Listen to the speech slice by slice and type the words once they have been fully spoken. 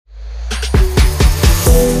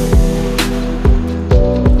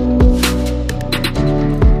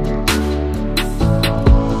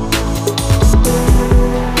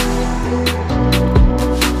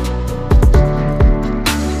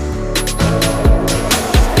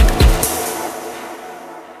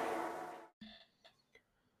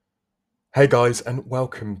Hey guys, and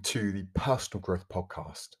welcome to the Personal Growth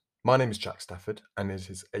Podcast. My name is Jack Stafford, and it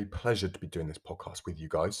is a pleasure to be doing this podcast with you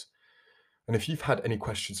guys. And if you've had any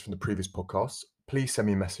questions from the previous podcasts, please send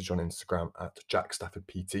me a message on Instagram at Jack Stafford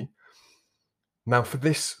PT. Now, for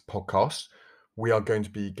this podcast, we are going to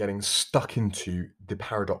be getting stuck into the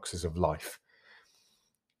paradoxes of life.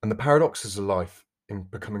 And the paradoxes of life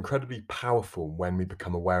become incredibly powerful when we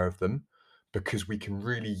become aware of them because we can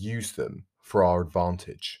really use them for our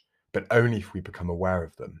advantage, but only if we become aware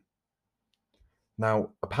of them. Now,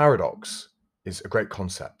 a paradox is a great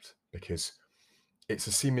concept because it's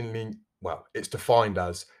defined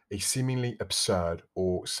as a seemingly absurd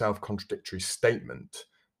or self contradictory statement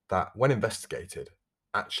that, when investigated,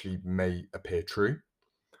 actually may appear true.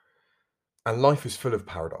 And life is full of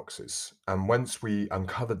paradoxes. And once we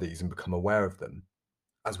uncover these and become aware of them,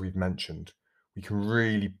 as we've mentioned, we can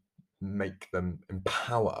really make them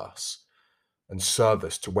empower us and serve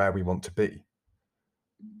us to where we want to be.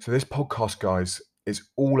 So, this podcast, guys, is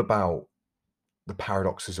all about the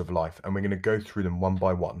paradoxes of life, and we're going to go through them one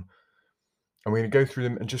by one. And we're going to go through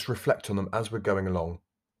them and just reflect on them as we're going along.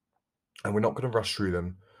 And we're not going to rush through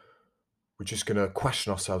them. We're just going to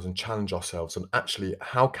question ourselves and challenge ourselves on actually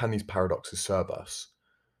how can these paradoxes serve us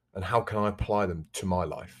and how can I apply them to my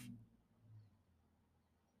life?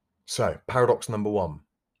 So, paradox number one,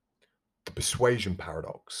 the persuasion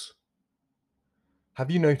paradox. Have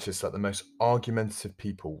you noticed that the most argumentative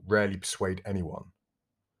people rarely persuade anyone?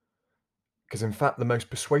 Because in fact, the most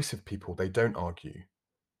persuasive people, they don't argue.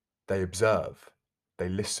 They observe, they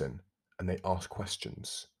listen, and they ask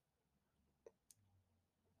questions.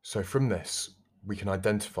 So from this, we can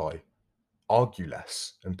identify, argue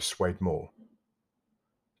less, and persuade more.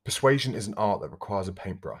 Persuasion is an art that requires a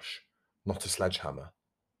paintbrush, not a sledgehammer.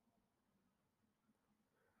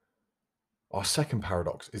 Our second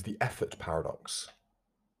paradox is the effort paradox.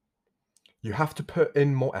 You have to put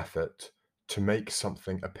in more effort to make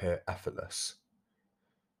something appear effortless.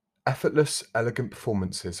 Effortless, elegant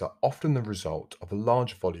performances are often the result of a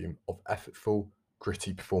large volume of effortful,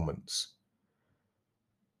 gritty performance.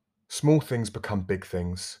 Small things become big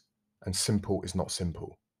things, and simple is not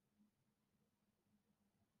simple.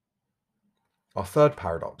 Our third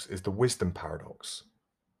paradox is the wisdom paradox.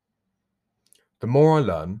 The more I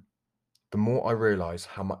learn, the more I realize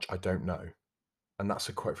how much I don't know. And that's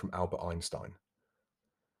a quote from Albert Einstein.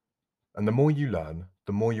 And the more you learn,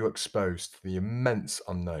 the more you're exposed to the immense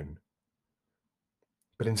unknown.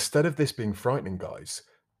 But instead of this being frightening, guys,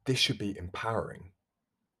 this should be empowering.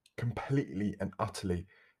 Completely and utterly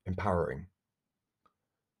empowering.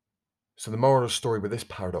 So the moral of the story with this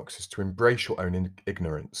paradox is to embrace your own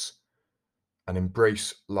ignorance and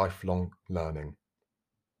embrace lifelong learning.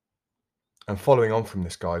 And following on from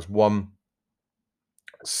this, guys, one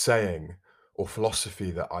saying or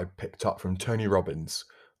philosophy that I picked up from Tony Robbins,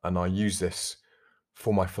 and I use this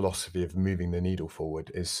for my philosophy of moving the needle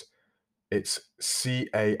forward, it's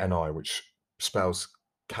CANI, which spells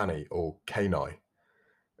canny or canine,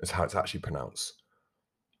 is how it's actually pronounced.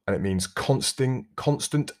 And it means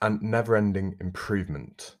constant and never-ending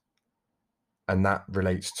improvement. And that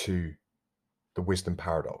relates to the wisdom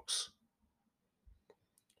paradox.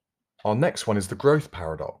 Our next one is the growth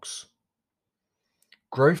paradox.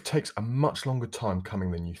 Growth takes a much longer time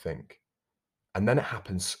coming than you think, and then it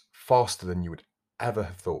happens faster than you would ever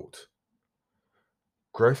have thought.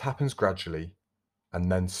 Growth happens gradually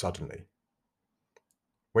and then suddenly.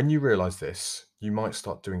 When you realize this, you might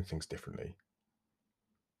start doing things differently.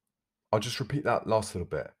 I'll just repeat that last little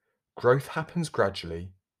bit. Growth happens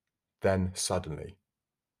gradually, then suddenly.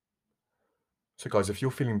 So, guys, if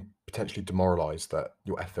you're feeling potentially demoralized that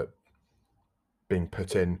your effort being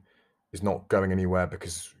put in is not going anywhere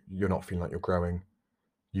because you're not feeling like you're growing,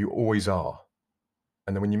 you always are.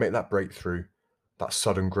 And then when you make that breakthrough, that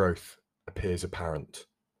sudden growth appears apparent.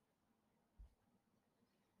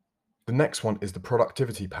 The next one is the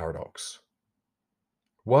productivity paradox.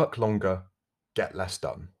 Work longer, get less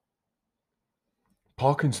done.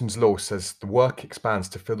 Parkinson's law says the work expands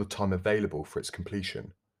to fill the time available for its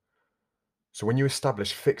completion. So when you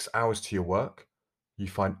establish fixed hours to your work, you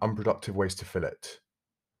find unproductive ways to fill it.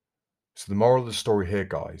 So the moral of the story here,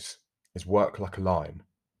 guys, is work like a lion,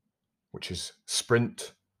 which is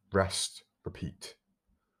sprint, rest, repeat.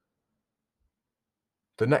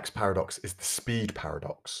 The next paradox is the speed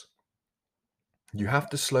paradox. You have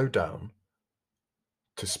to slow down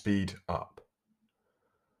to speed up.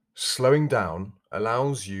 Slowing down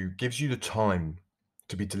gives you the time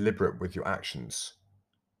to be deliberate with your actions.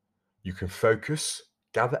 You can focus,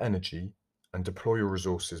 gather energy, and deploy your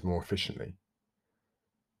resources more efficiently.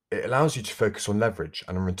 It allows you to focus on leverage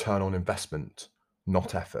and a return on investment,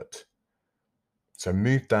 not effort. So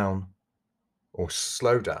move down or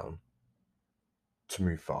slow down to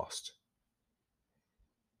move fast.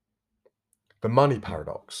 The money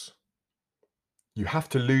paradox. You have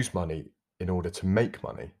to lose money in order to make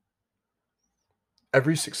money.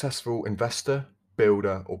 Every successful investor,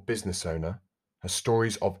 builder, or business owner has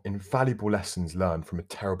stories of invaluable lessons learned from a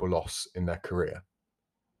terrible loss in their career.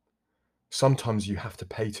 Sometimes you have to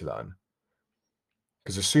pay to learn,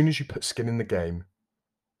 because as soon as you put skin in the game,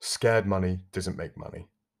 scared money doesn't make money.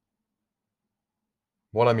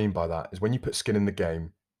 What I mean by that is when you put skin in the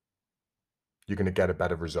game, you're going to get a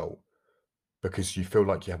better result because you feel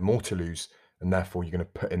like you have more to lose and therefore you're going to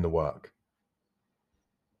put in the work.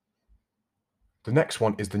 The next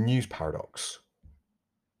one is the news paradox.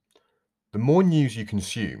 The more news you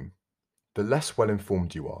consume, the less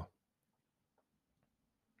well-informed you are.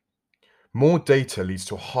 More data leads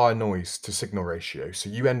to a higher noise to signal ratio, so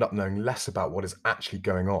you end up knowing less about what is actually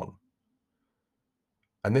going on.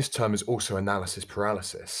 And this term is also analysis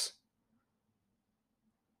paralysis.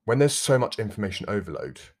 When there's so much information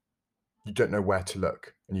overload, you don't know where to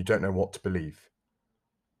look and you don't know what to believe.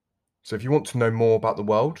 So if you want to know more about the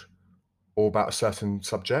world or about a certain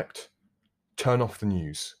subject, turn off the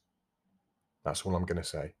news. That's all I'm going to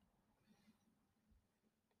say.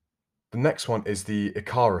 The next one is the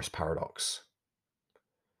Icarus paradox.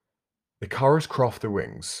 Icarus crafted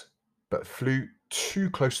wings, but flew too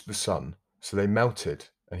close to the sun, so they melted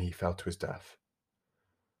and he fell to his death.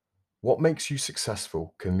 What makes you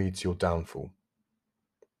successful can lead to your downfall.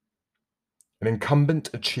 An incumbent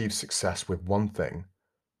achieves success with one thing,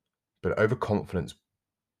 but overconfidence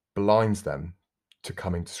blinds them to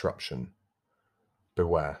coming disruption.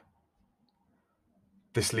 Beware.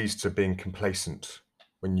 This leads to being complacent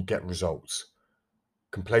when you get results.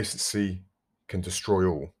 Complacency can destroy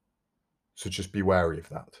all, so just be wary of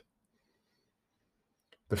that.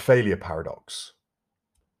 The failure paradox.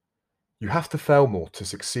 You have to fail more to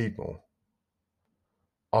succeed more.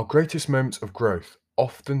 Our greatest moments of growth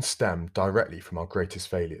often stem directly from our greatest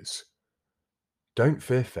failures. Don't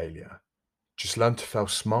fear failure, just learn to fail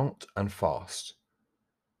smart and fast.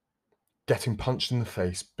 Getting punched in the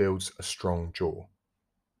face builds a strong jaw.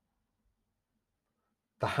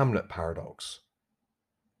 The Hamlet paradox.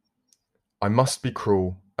 I must be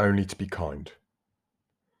cruel only to be kind.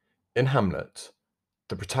 In Hamlet,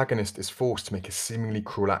 the protagonist is forced to make a seemingly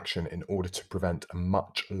cruel action in order to prevent a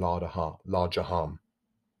much larger harm.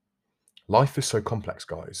 Life is so complex,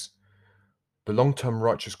 guys. The long-term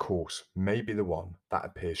righteous course may be the one that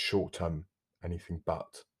appears short-term anything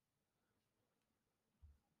but.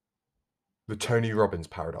 The Tony Robbins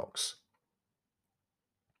paradox.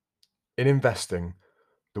 In investing,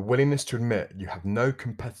 the willingness to admit you have no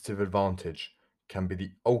competitive advantage can be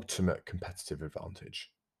the ultimate competitive advantage.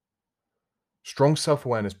 Strong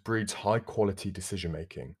self-awareness breeds high-quality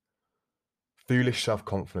decision-making. Foolish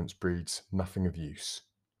self-confidence breeds nothing of use.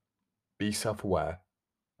 Be self-aware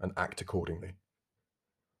and act accordingly.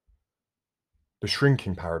 The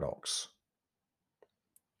shrinking paradox.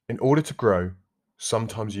 In order to grow,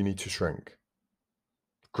 sometimes you need to shrink.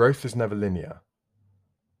 Growth is never linear.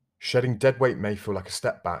 Shedding dead weight may feel like a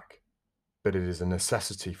step back, but it is a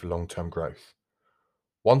necessity for long-term growth.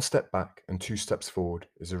 One step back and 2 steps forward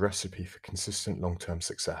is a recipe for consistent long-term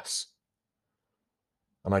success.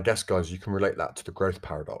 And I guess, guys, you can relate that to the growth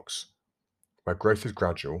paradox, where growth is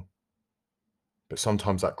gradual, but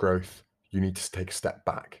sometimes that growth, you need to take a step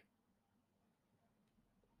back.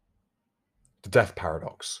 The death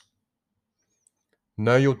paradox.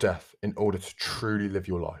 Know your death in order to truly live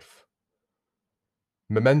your life.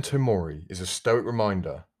 Memento mori is a stoic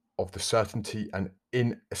reminder of the certainty and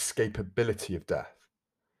inescapability of death.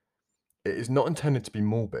 It is not intended to be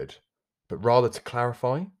morbid, but rather to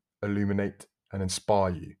clarify, illuminate, and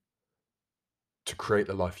inspire you to create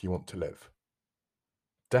the life you want to live.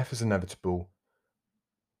 Death is inevitable.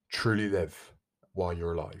 Truly live while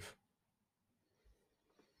you're alive.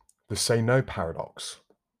 The say no paradox.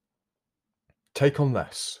 Take on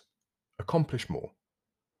less, accomplish more.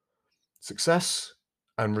 Success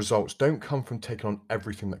and results don't come from taking on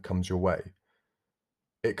everything that comes your way.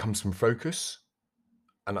 It comes from focus,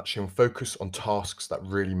 and actually on focus on tasks that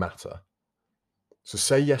really matter. So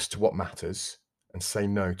say yes to what matters and say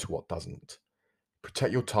no to what doesn't.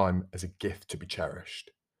 Protect your time as a gift to be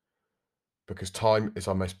cherished, because time is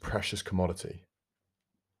our most precious commodity.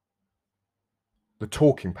 The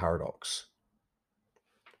talking paradox.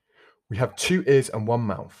 We have 2 ears and 1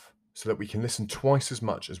 mouth so that we can listen twice as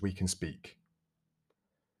much as we can speak.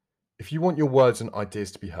 If you want your words and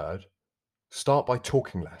ideas to be heard, start by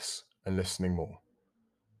talking less and listening more.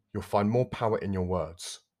 You'll find more power in your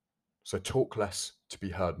words. So talk less to be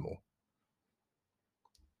heard more.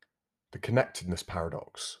 The connectedness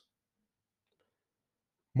paradox.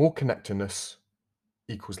 More connectedness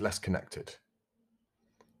equals less connected.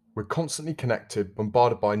 We're constantly connected,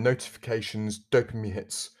 bombarded by notifications, dopamine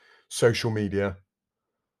hits, social media.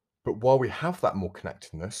 But while we have that more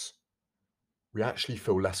connectedness, we actually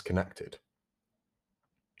feel less connected.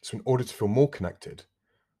 So in order to feel more connected,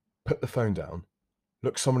 put the phone down,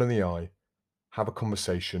 look someone in the eye, have a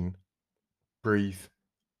conversation, breathe,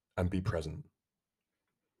 and be present.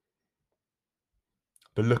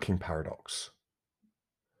 The looking paradox.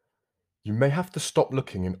 You may have to stop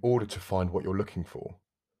looking in order to find what you're looking for.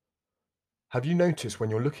 Have you noticed when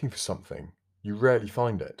you're looking for something, you rarely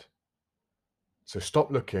find it? So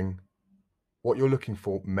stop looking. What you're looking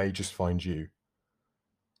for may just find you,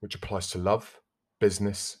 which applies to love,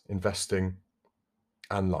 business, investing,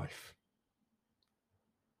 and life.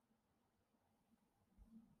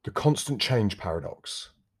 The constant change paradox.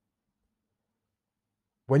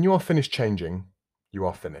 When you are finished changing, you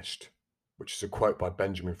are finished, which is a quote by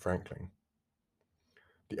Benjamin Franklin.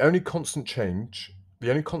 The only constant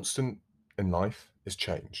in life is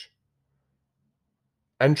change.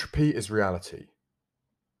 Entropy is reality.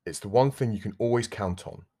 It's the one thing you can always count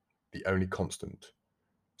on, the only constant.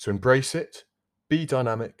 So embrace it, be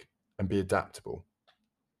dynamic, and be adaptable.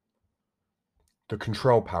 The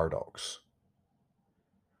control paradox.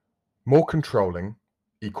 More controlling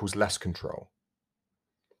equals less control.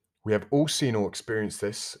 We have all seen or experienced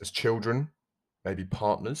this as children, maybe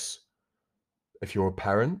partners, if you're a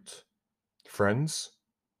parent, friends.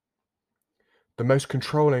 The most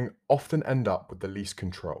controlling often end up with the least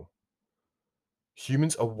control.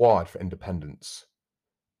 Humans are wired for independence.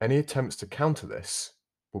 Any attempts to counter this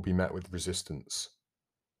will be met with resistance.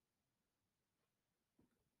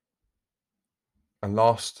 And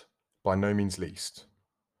last, by no means least,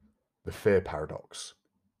 the fear paradox.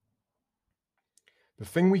 The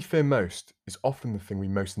thing we fear most is often the thing we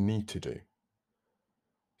most need to do.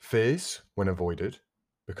 Fears, when avoided,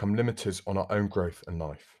 become limiters on our own growth and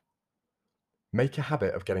life. Make a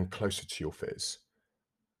habit of getting closer to your fears.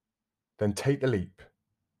 Then take the leap.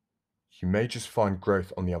 You may just find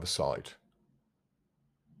growth on the other side.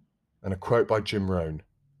 And a quote by Jim Rohn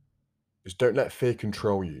is, "Don't let fear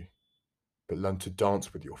control you, but learn to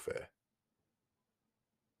dance with your fear."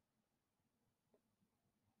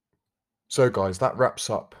 So guys, that wraps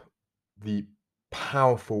up the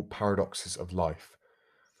powerful paradoxes of life,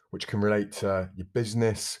 which can relate to your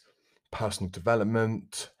business, personal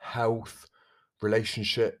development, health,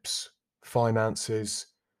 relationships, finances.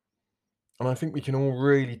 And I think we can all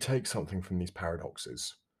really take something from these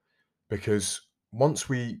paradoxes, because once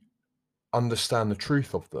we understand the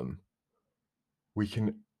truth of them, we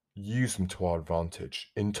can use them to our advantage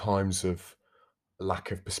in times of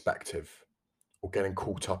lack of perspective or getting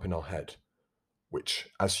caught up in our head, which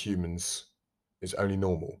as humans is only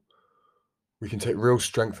normal. We can take real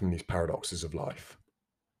strength from these paradoxes of life.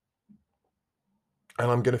 And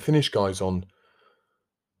I'm going to finish, guys, on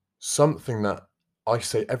something that I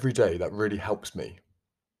say every day that really helps me,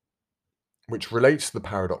 which relates to the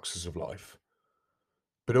paradoxes of life,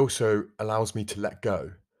 but also allows me to let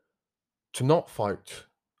go, to not fight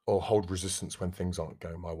or hold resistance when things aren't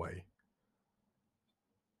going my way,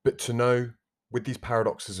 but to know with these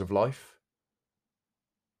paradoxes of life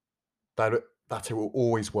that it will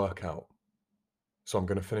always work out. So I'm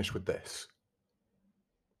going to finish with this.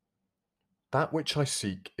 That which I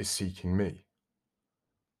seek is seeking me.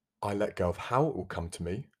 I let go of how it will come to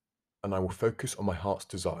me, and I will focus on my heart's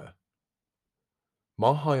desire.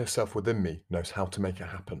 My higher self within me knows how to make it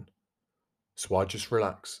happen, so I just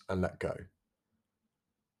relax and let go.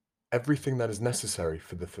 Everything that is necessary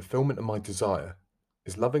for the fulfillment of my desire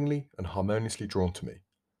is lovingly and harmoniously drawn to me.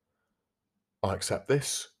 I accept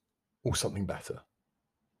this or something better.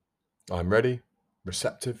 I am ready,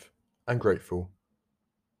 receptive, and grateful,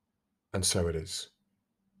 and so it is.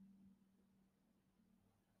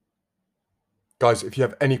 Guys, if you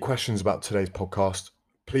have any questions about today's podcast,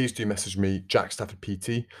 please do message me, Jack Stafford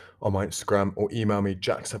PT, on my Instagram, or email me,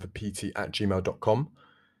 jackstaffordpt@gmail.com.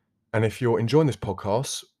 And if you're enjoying this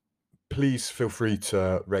podcast, please feel free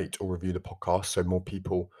to rate or review the podcast so more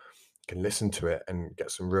people can listen to it and get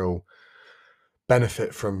some real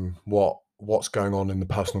benefit from what's going on in the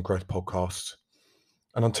Personal Growth Podcast.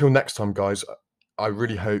 And until next time, guys, I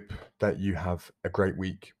really hope that you have a great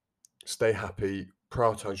week. Stay happy,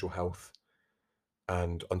 prioritize your health.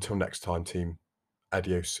 And until next time, team,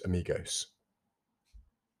 adios, amigos.